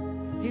faith.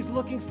 He's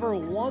looking for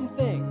one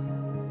thing.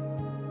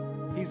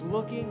 He's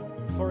looking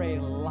for a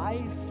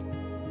life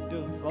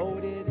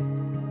devoted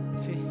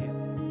to Him.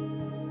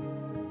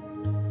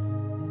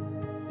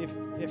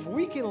 If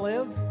we can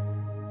live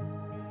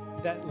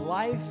that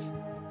life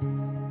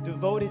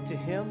devoted to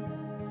Him,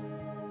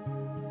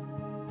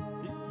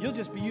 you'll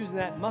just be using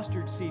that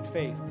mustard seed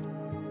faith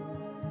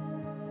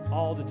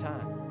all the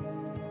time.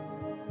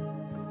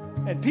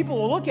 And people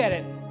will look at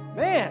it,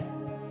 man,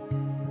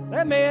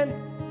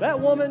 that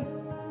woman,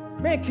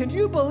 man, can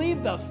you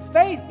believe the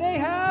faith they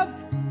have?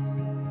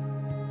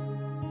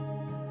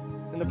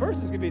 And the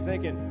person's going to be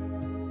thinking,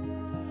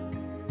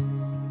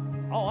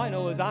 all I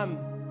know is I'm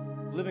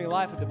living a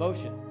life of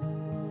devotion.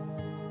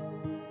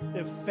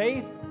 If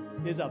faith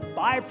is a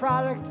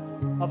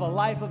byproduct of a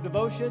life of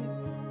devotion,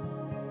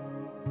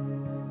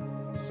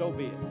 so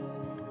be it.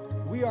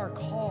 We are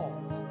called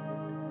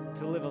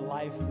to live a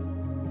life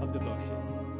of devotion.